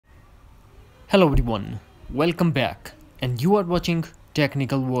Hello everyone, welcome back, and you are watching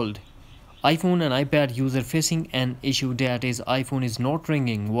Technical World. iPhone and iPad user facing an issue that is iPhone is not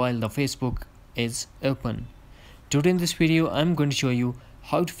ringing while the Facebook is open. Today in this video I'm going to show you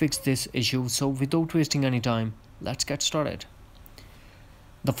how to fix this issue, so without wasting any time, let's get started.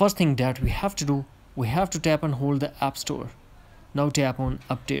 The first thing that we have to do, we have to tap and hold the App Store. Now tap on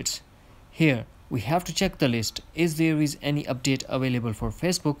Updates. Here we have to check the list. Is there any update available for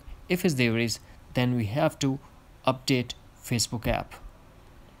Facebook? If there is, then we have to update Facebook app.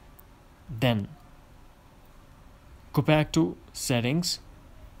 Then go back to Settings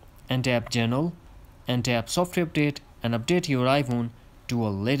and tap General and tap Software Update and update your iPhone to a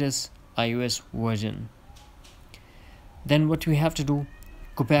latest iOS version. Then what we have to do,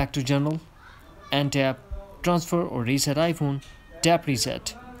 go back to General and tap Transfer or Reset iPhone, tap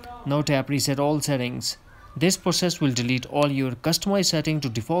Reset. Now tap Reset all settings. This process will delete all your customized setting to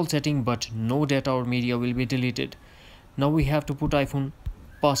default setting, but no data or media will be deleted. Now we have to put iPhone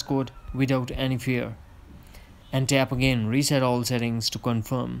passcode without any fear. And tap again Reset all settings to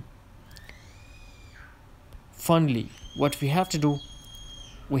confirm. Finally, what we have to do,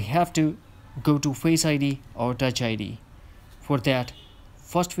 we have to go to Face ID or Touch ID. For that,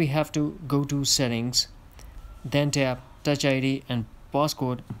 first we have to go to Settings, then tap Touch ID and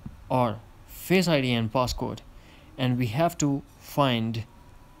Passcode or Face ID and Passcode, and we have to find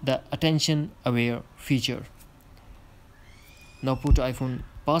the attention aware feature. Now put iPhone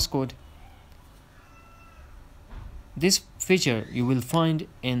passcode. This feature you will find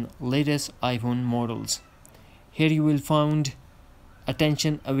in latest iPhone models. Here you will find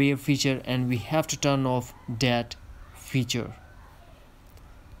attention aware feature, and we have to turn off that feature.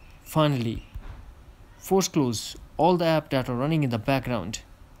 Finally, force close all the apps that are running in the background.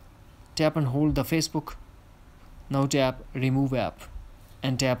 Tap and hold the Facebook. Now tap Remove App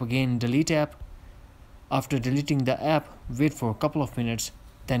and tap again Delete App. After deleting the app, wait for a couple of minutes,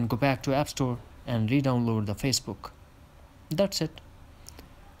 then go back to App Store and re-download the Facebook. That's it.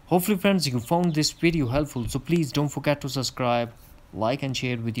 Hopefully friends, you found this video helpful, so please don't forget to subscribe, like and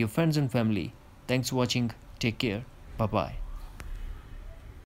share with your friends and family. Thanks for watching. Take care. Bye bye.